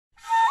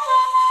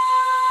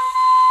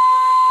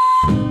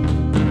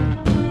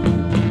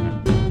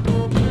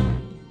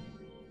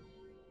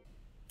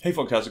Hey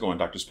folks, how's it going?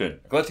 Dr.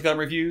 Spin, Talitakum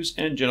reviews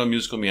and general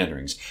musical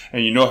meanderings.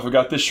 And you know, if I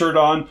got this shirt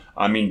on,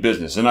 I mean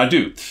business. And I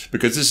do,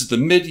 because this is the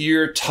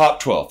mid-year top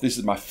 12. This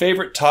is my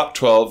favorite top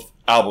 12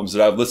 albums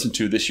that I've listened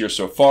to this year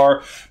so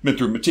far. Been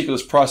through a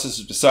meticulous process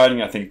of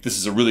deciding. I think this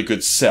is a really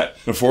good set.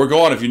 Before we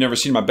go on, if you've never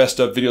seen my best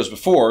of videos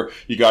before,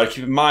 you got to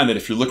keep in mind that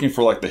if you're looking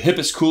for like the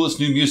hippest, coolest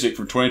new music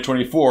from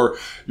 2024,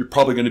 you're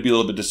probably going to be a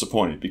little bit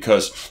disappointed,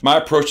 because my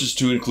approach is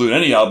to include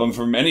any album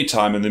from any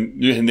time in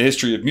the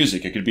history of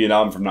music. It could be an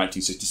album from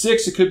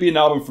 1966. It could be an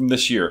album from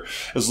this year.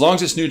 As long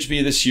as it's new to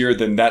me this year,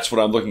 then that's what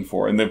I'm looking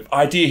for. And the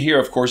idea here,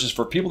 of course, is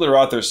for people that are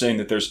out there saying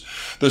that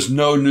there's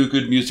no new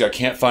good music. I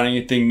can't find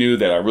anything new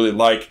that I really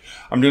like.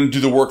 I'm going to do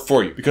the work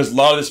for you, because a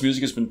lot of this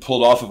music has been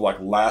pulled off of like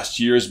last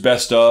year's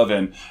best of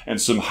and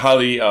some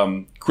highly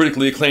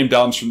critically acclaimed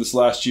albums from this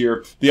last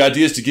year. The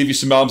idea is to give you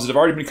some albums that have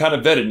already been kind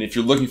of vetted, and if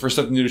you're looking for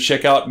something new to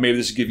check out, maybe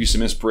this will give you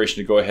some inspiration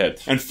to go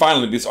ahead. And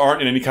finally, these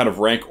aren't in any kind of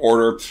rank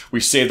order. We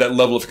save that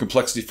level of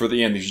complexity for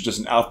the end. These are just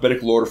in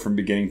alphabetical order from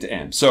beginning to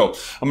end. So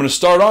I'm going to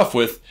start off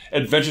with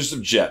Adventures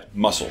of Jet,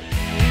 Muscle.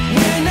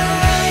 When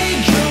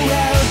I go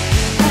out,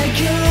 I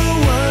go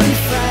on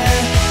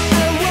fire.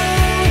 I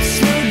won't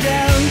slow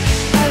down,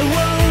 I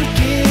won't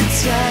get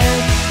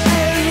tired.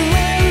 And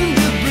when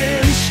the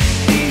branch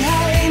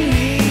behind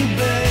me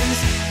burns,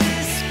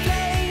 this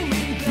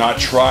flame. Now, I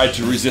tried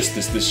to resist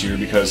this year,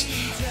 because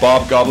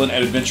Bob Goblin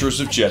and Adventures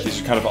of Jet,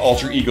 these are kind of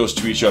alter egos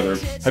to each other,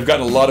 have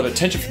gotten a lot of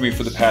attention from me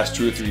for the past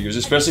 2 or 3 years,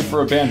 especially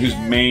for a band whose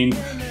main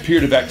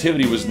period of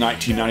activity was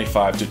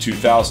 1995 to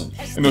 2000.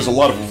 And there's a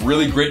lot of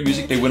really great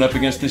music they went up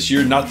against this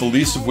year, not the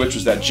least of which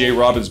was that J.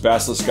 Robbins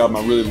Basilisk album.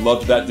 I really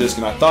loved that disc,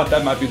 and I thought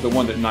that might be the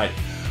one that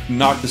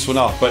knocked this one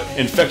off. But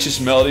infectious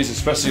melodies,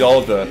 especially all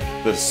of the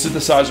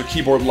synthesizer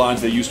keyboard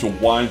lines they used to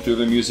wind through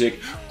the music,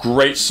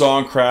 great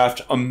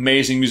songcraft,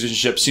 amazing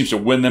musicianship, seems to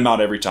win them out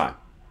every time.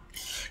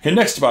 Okay,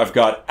 next up I've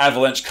got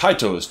Avalanche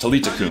Kaito's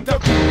Talitakum.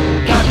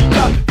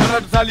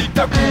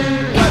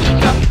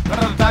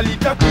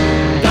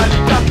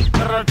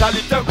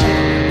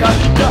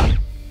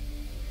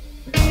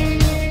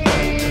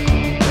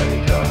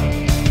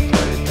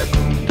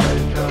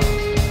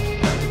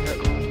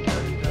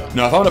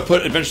 Now, if I'm going to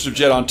put Adventures of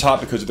Jet on top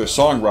because of their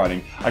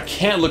songwriting, I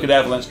can't look at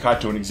Avalanche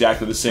Kaito in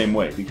exactly the same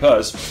way,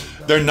 because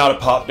they're not a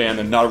pop band.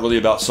 They're not really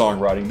about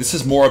songwriting. This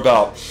is more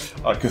about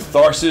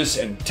catharsis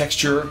and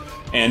texture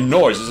and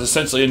noise. It's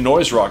essentially a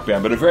noise rock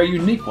band, but a very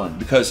unique one,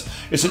 because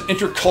it's an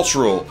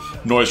intercultural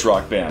noise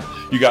rock band.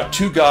 You got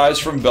 2 guys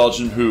from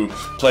Belgium who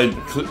played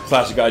the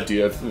classic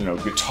idea of, you know,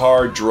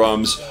 guitar,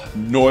 drums,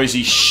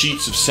 noisy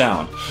sheets of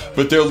sound.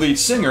 But their lead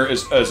singer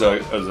is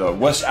a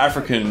West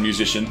African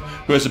musician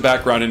who has a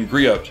background in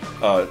griot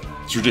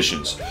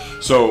traditions.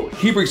 So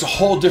he brings a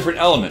whole different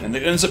element, and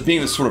it ends up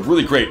being this sort of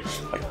really great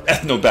like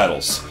ethno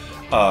battles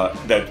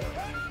that,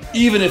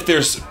 even if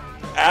there's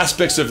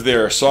aspects of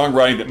their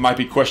songwriting that might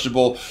be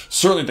questionable,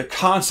 certainly the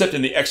concept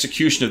and the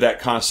execution of that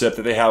concept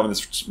that they have in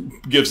this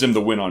gives them the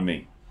win on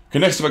me. Okay,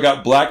 next up I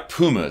got Black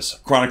Pumas,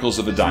 Chronicles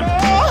of a Diamond.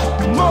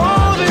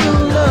 More than a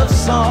love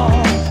song,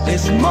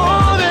 it's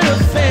more than a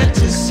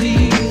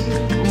fantasy,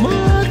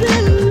 more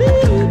than a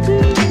little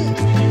bit.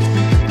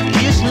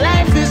 This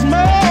life is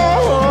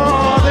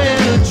more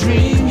than a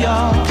dream,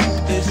 y'all.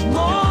 It's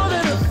more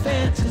than a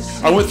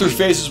fantasy. I went through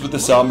phases with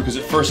this album, because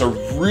at first I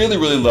really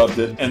loved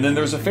it, and then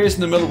there was a phase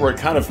in the middle where I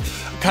kind of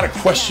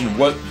questioned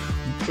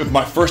if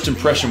my first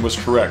impression was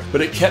correct. But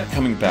it kept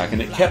coming back,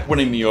 and it kept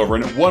winning me over,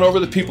 and it won over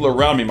the people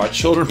around me, my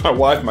children, my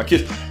wife, my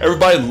kids.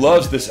 Everybody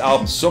loves this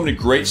album. So many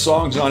great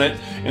songs on it,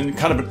 and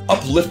kind of an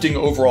uplifting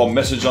overall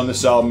message on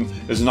this album.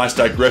 Is a nice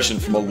digression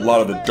from a lot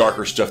of the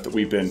darker stuff that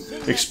we've been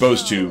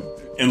exposed to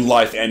in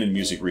life and in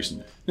music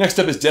recently. Next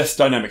up is Death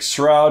Dynamic's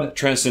Shroud,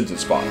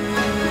 Transcendence spot.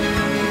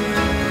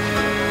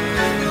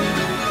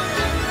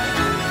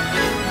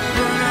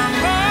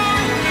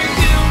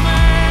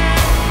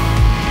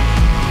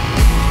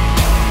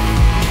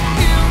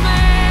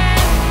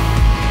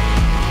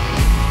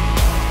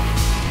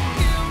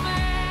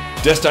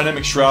 Death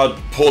Dynamic Shroud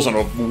pulls on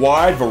a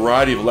wide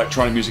variety of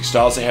electronic music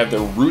styles. They have their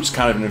roots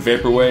kind of in a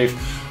vaporwave,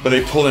 but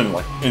they pull in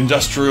like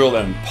industrial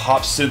and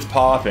pop, synth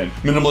pop, and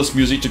minimalist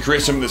music to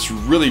create something that's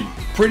really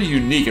pretty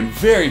unique and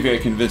very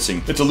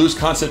convincing. It's a loose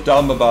concept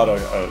album about an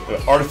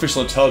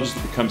artificial intelligence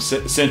that becomes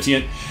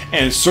sentient,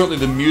 and certainly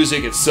the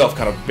music itself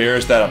kind of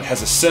bears that up. It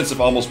has a sense of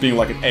almost being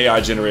like an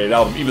AI-generated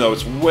album, even though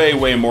it's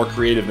way more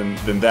creative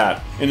than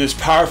that. And it's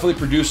powerfully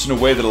produced in a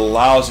way that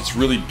allows its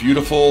really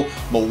beautiful,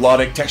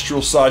 melodic,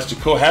 textural sides to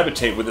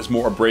cohabitate with its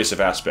more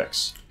abrasive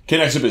aspects. Okay,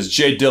 next up is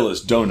J.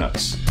 Dilla's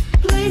Donuts.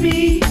 Play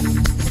me,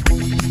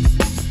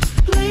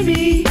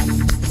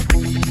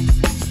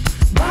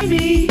 buy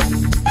me,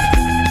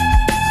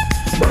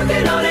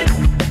 working on it,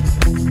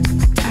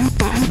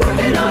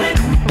 working on it,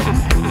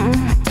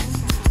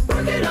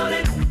 working on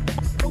it.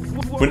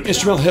 When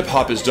instrumental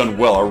hip-hop is done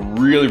well, I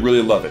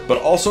really love it.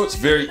 But also it's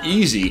very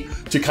easy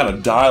to kind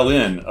of dial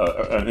in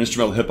an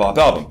instrumental hip-hop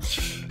album.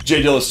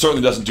 J. Dilla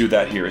certainly doesn't do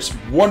that here. It's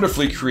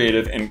wonderfully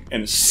creative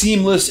and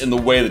seamless in the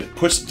way that it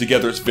puts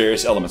together its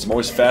various elements. I'm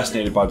always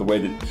fascinated by the way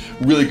that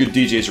really good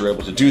DJs are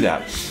able to do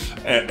that.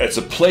 It's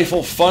a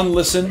playful, fun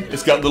listen.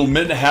 It's got little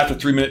 1.5 to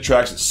 3 minute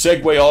tracks that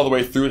segue all the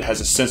way through. It has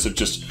a sense of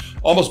just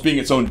almost being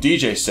its own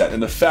DJ set.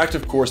 And the fact,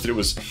 of course, that it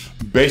was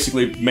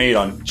basically made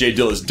on J.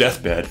 Dilla's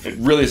deathbed, it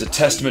really is a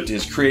testament to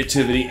his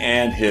creativity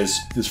and his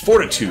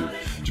fortitude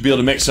to be able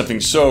to make something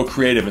so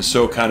creative and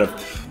so kind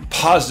of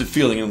positive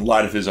feeling in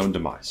light of his own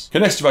demise. Okay,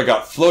 next up I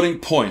got Floating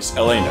Points,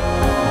 Elaenia.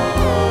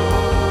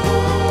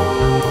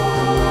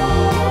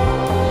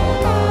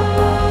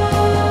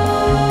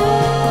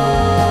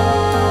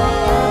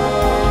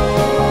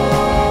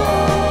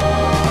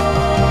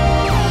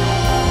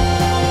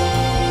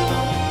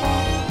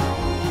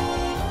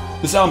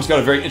 This album's got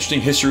a very interesting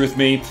history with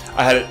me.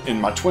 I had it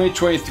in my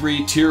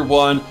 2023 Tier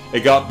 1, it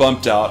got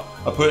bumped out.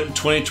 I put it in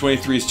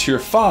 2023's Tier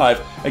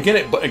 5, again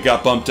it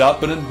got bumped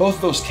out, but in both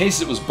of those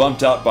cases it was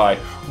bumped out by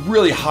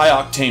really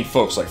high-octane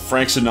folks like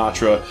Frank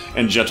Sinatra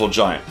and Gentle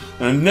Giant.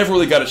 And I never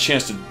really got a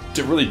chance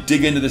to really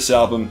dig into this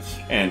album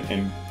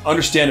and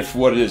understand it for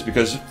what it is,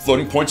 because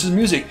Floating Points'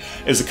 music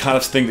is the kind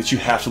of thing that you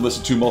have to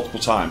listen to multiple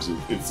times.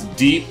 It's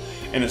deep,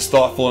 and it's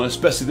thoughtful, and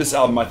especially this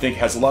album I think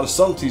has a lot of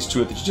subtleties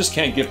to it that you just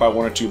can't get by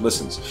 1 or 2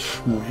 listens.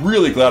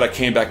 Really glad I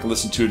came back and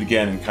listened to it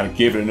again and kind of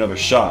gave it another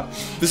shot.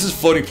 This is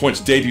Floating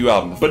Point's debut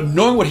album, but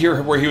knowing where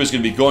he was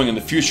going to be going in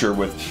the future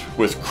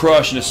with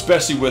Crush, and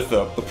especially with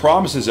the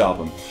Promises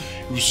album,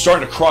 it was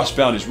starting to cross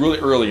boundaries really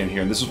early in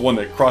here, and this is one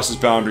that crosses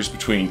boundaries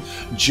between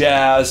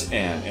jazz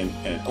and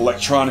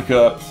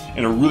electronica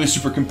in a really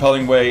super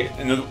compelling way,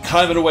 and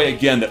kind of in a way,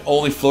 again, that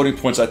only Floating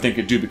Points I think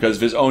could do because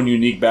of his own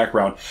unique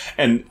background.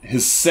 And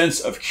his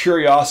sense of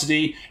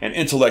curiosity and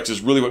intellect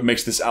is really what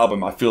makes this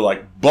album, I feel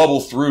like,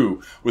 bubble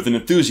through with an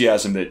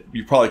enthusiasm that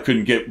you probably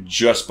couldn't get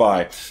just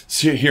by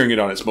hearing it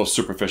on its most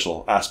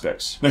superficial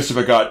aspects. Next up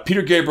I got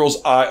Peter Gabriel's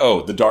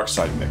I.O., the Dark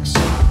Side mix.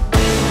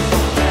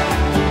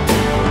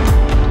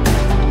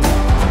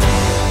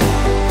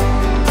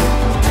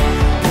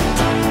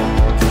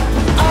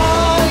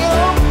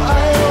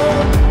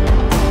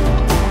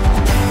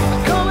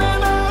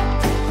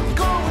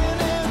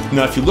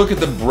 Now, if you look at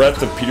the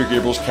breadth of Peter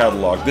Gabriel's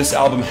catalog, this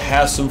album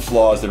has some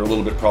flaws that are a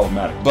little bit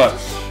problematic. But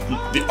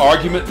the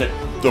argument that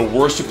the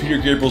worst of Peter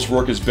Gabriel's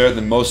work is better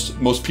than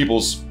most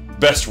people's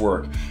best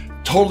work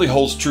totally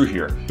holds true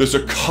here. There's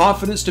a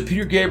confidence to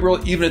Peter Gabriel,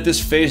 even at this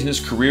phase in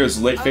his career,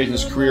 his late phase in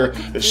his career,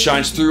 that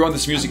shines through on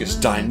this music. It's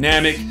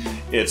dynamic,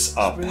 it's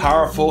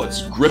powerful,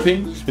 it's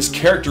gripping. It's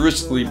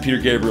characteristically Peter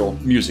Gabriel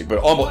music, but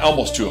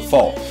almost to a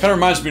fault. Kind of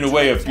reminds me in a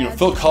way of,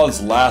 Phil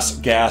Collins'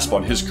 last gasp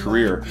on his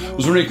career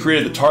was when he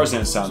created the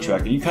Tarzan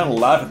soundtrack, and you kind of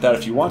laugh at that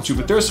if you want to,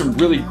 but there are some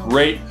really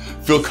great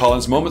Phil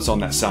Collins moments on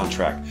that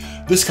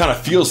soundtrack. This kind of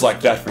feels like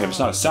that for him. It's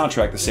not a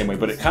soundtrack the same way,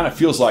 but it kind of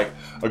feels like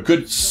a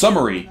good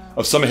summary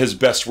of some of his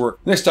best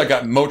work. Next I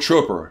got Mo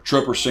Troper.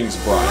 Troper sings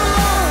Brion.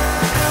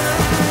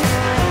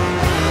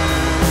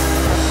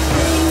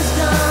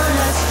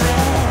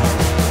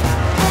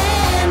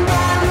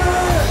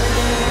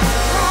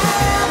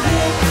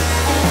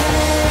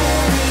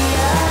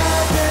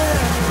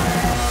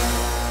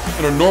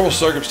 Under normal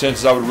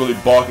circumstances, I would really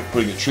balk at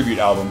putting a tribute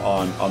album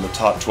on the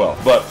top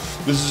 12. But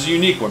this is a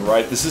unique one,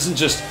 right? This isn't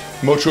just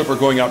Mo Troper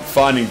going out and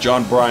finding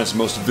John Bryan's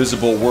most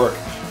visible work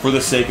for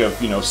the sake of,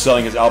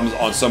 selling his albums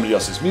on somebody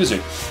else's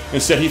music.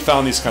 Instead, he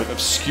found these kind of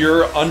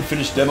obscure,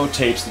 unfinished demo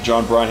tapes that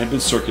John Bryan had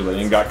been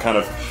circulating and got kind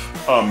of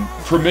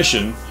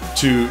permission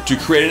to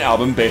create an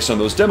album based on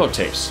those demo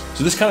tapes.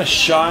 So this kind of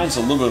shines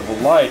a little bit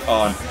of a light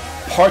on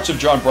parts of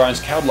John Bryan's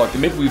catalog that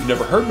maybe we've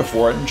never heard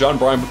before, and John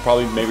Bryan would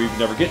probably maybe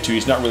never get to.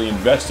 He's not really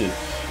invested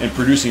in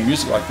producing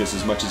music like this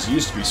as much as he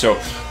used to be. So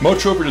Mo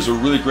Troper does a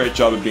really great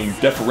job of being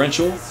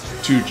deferential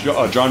to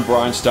John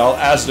Bryan's style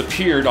as it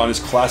appeared on his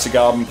classic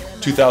album,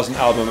 2000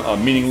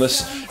 album,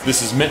 Meaningless.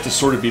 This is meant to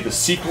sort of be the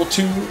sequel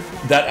to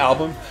that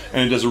album,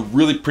 and it does a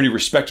really pretty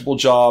respectable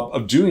job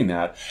of doing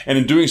that, and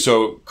in doing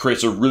so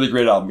creates a really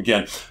great album.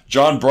 Again,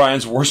 John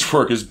Bryan's worst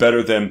work is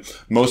better than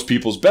most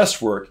people's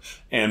best work,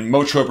 and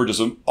Mo Troper does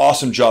an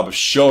awesome job of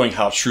showing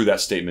how true that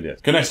statement is.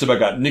 Okay, next up I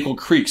got Nickel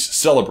Creek's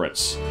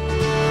Celebrants.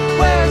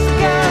 Where's the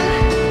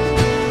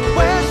gun?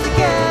 Where's the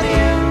gun?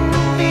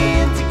 You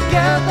being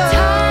together.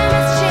 Time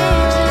has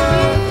changed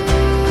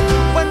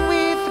you. When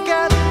we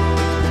forget,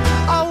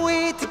 are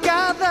we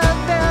together?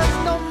 There's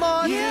no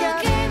more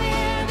together.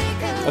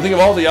 I think of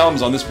all the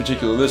albums on this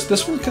particular list,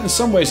 this one in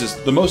some ways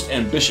is the most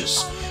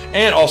ambitious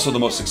and also the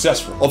most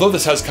successful. Although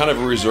this has kind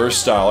of a reserve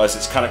style as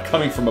it's kind of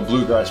coming from a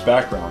bluegrass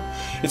background,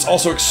 it's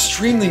also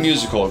extremely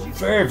musical,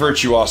 very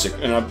virtuosic,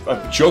 and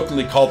I've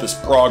jokingly called this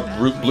prog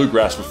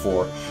bluegrass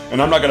before,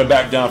 and I'm not going to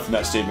back down from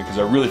that statement because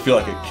I really feel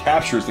like it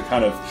captures the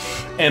kind of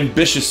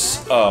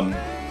ambitious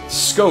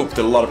scope that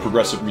a lot of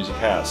progressive music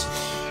has.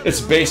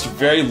 It's based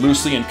very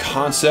loosely in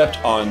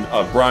concept on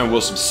Brian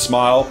Wilson's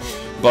Smile,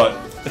 but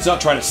it's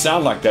not trying to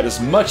sound like that as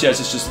much as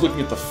it's just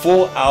looking at the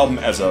full album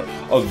as a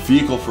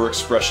vehicle for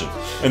expression.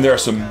 And there are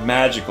some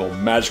magical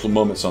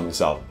moments on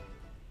this album.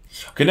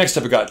 Okay, next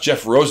up I got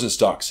Jeff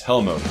Rosenstock's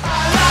Hellmode.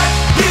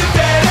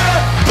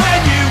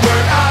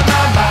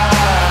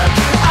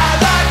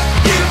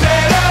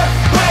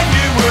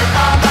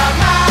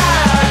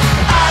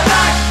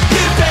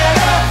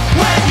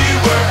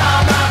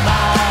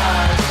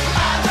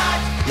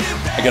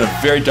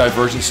 very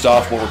divergent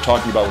style from what we're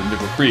talking about with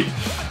Nickel Creek.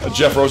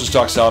 Jeff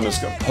Rosenstock's album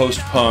is a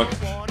post-punk,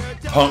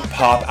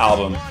 punk-pop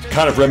album,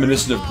 kind of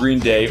reminiscent of Green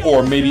Day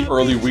or maybe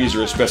early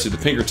Weezer, especially the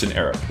Pinkerton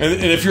era.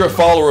 And if you're a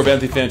follower of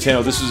Anthony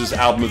Fantano, this was his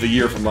album of the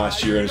year from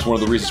last year, and it's one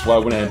of the reasons why I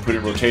went ahead and put it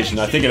in rotation.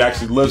 I think it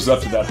actually lives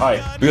up to that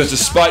hype. Because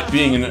despite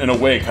being, in a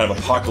way, kind of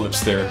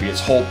apocalypse therapy, its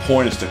whole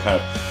point is to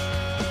kind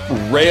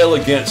of rail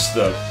against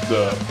the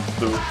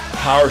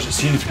powers that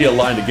seem to be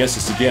aligned against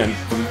us again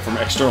from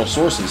external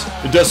sources.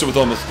 It does so with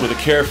a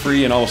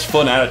carefree and almost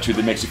fun attitude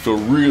that makes it feel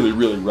really,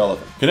 really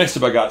relevant. Okay, next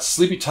up I got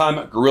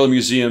Sleepytime, Guerrilla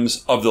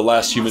Museums of the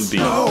Last Human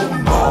Being.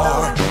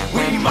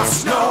 We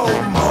must know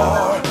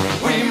more.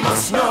 We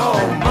must know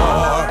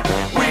more.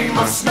 We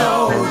must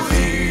know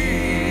thee.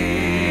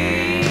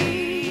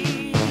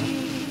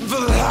 The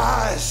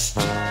last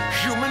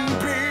human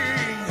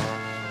being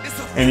is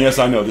the... And yes,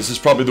 I know, this is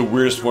probably the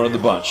weirdest one of the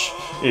bunch.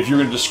 If you're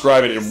going to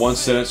describe it in one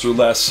sentence or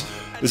less,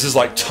 this is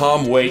like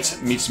Tom Waits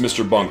meets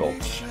Mr. Bungle.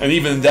 And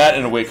even that,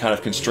 in a way, kind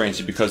of constrains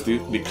you because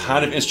the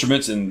kind of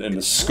instruments and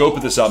the scope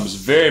of this album is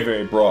very,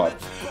 very broad.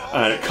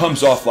 And it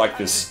comes off like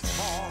this,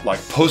 like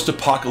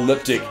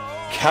post-apocalyptic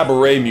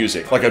cabaret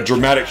music, like a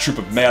dramatic troupe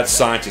of mad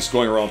scientists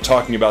going around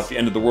talking about the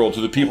end of the world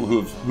to the people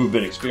who've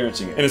been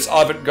experiencing it. And its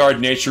avant-garde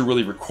nature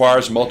really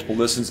requires multiple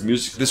listens.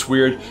 Music this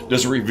weird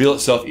doesn't reveal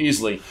itself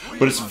easily,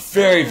 but it's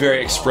very,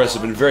 very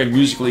expressive and very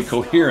musically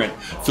coherent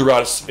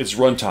throughout its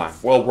runtime.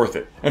 Well worth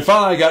it. And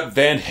finally I got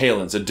Van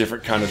Halen's A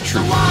Different Kind of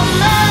Truth. She's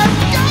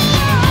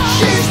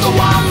the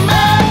one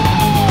man.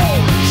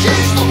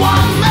 She's the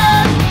one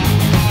man.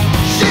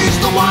 She's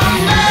the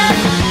one man.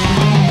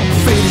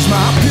 Fate is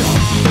my pill.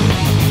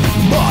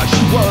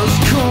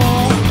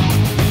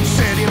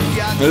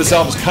 Now, this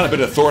album's kind of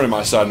been a thorn in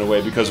my side in a way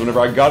because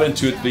whenever I got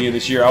into it at the beginning of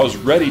this year, I was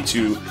ready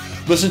to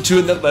listen to it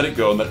and then let it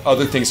go and let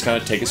other things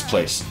kind of take its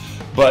place.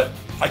 But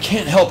I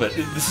can't help it.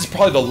 This is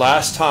probably the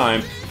last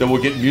time that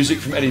we'll get music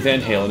from Eddie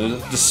Van Halen,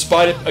 and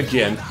despite it,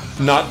 again,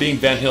 not being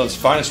Van Halen's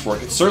finest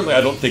work, certainly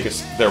I don't think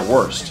it's their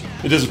worst.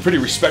 It does a pretty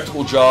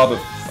respectable job of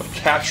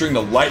capturing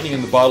the lightning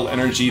in the bottle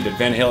energy that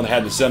Van Halen had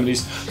in the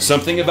 70s.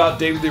 Something about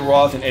David Lee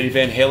Roth and Eddie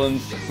Van Halen,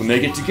 when they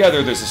get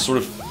together, there's a sort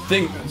of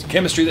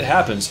chemistry that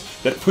happens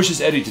that pushes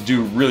Eddie to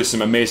do really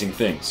some amazing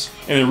things.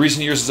 And in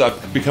recent years, as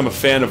I've become a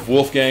fan of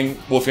Wolfgang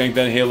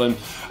Van Halen,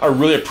 I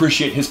really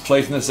appreciate his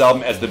place in this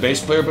album as the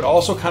bass player, but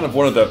also kind of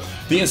one of the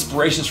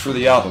inspirations for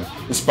the album,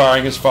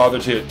 inspiring his father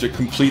to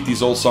complete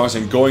these old songs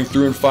and going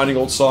through and finding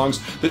old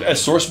songs that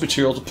as source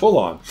material to pull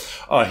on.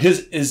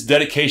 His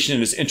dedication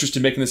and his interest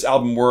in making this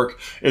album work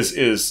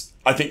is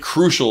I think,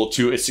 crucial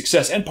to its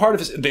success and part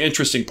of the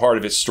interesting part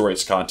of its story,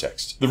 its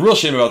context. The real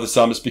shame about this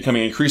album is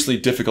becoming increasingly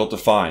difficult to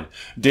find.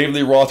 David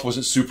Lee Roth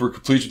wasn't super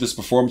pleased with his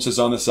performances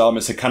on this album.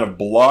 It's kind of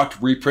blocked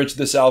reprints of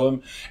this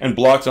album and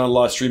blocked on a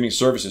lot of streaming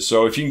services.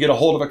 So if you can get a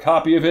hold of a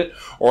copy of it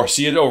or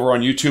see it over on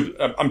YouTube,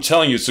 I'm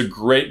telling you, it's a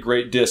great,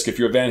 great disc. If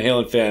you're a Van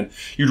Halen fan,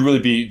 you'd really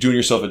be doing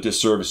yourself a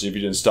disservice if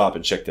you didn't stop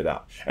and check it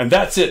out. And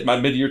that's it, my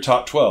mid-year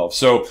top 12.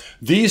 So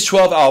these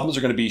 12 albums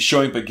are going to be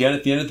showing up again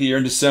at the end of the year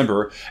in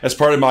December as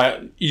part of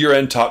my year-end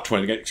top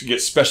 20 to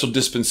get special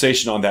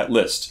dispensation on that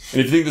list.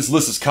 And if you think this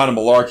list is kind of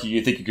malarkey,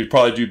 you think you could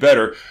probably do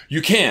better,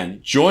 you can.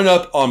 Join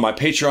up on my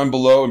Patreon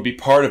below and be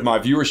part of my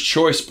Viewer's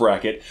Choice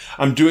bracket.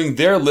 I'm doing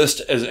their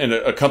list as an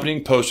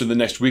accompanying post in the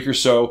next week or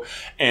so,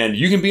 and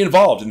you can be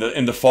involved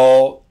in the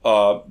fall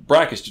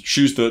brackets to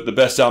choose the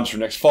best albums for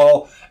next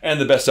fall and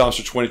the best albums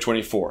for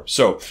 2024.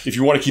 So if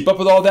you want to keep up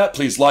with all that,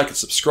 please like and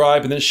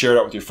subscribe and then share it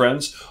out with your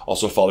friends.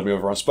 Also follow me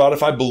over on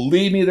Spotify.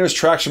 Believe me, there's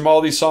tracks from all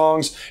these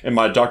songs in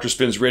my Dr.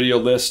 Spin's radio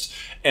list.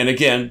 And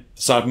again,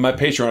 sign up on my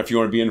Patreon if you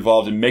want to be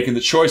involved in making the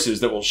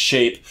choices that will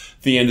shape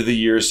the end of the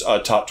year's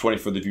top 20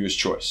 for the Viewer's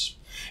Choice.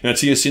 And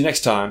until you see you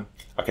next time,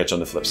 I'll catch you on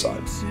the flip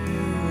side.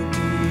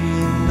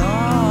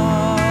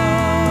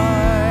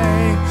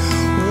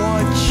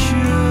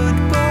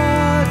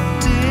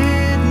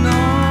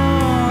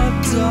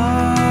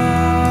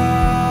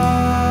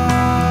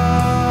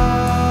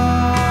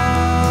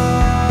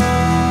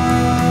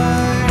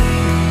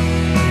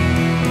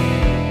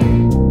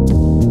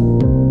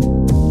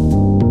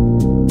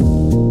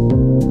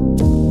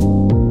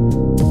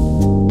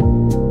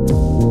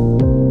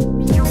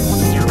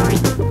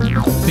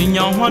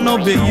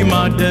 Mano be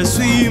ma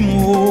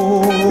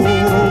desimo,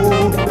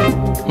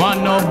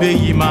 mano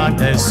be ma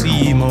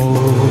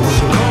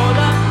desimo.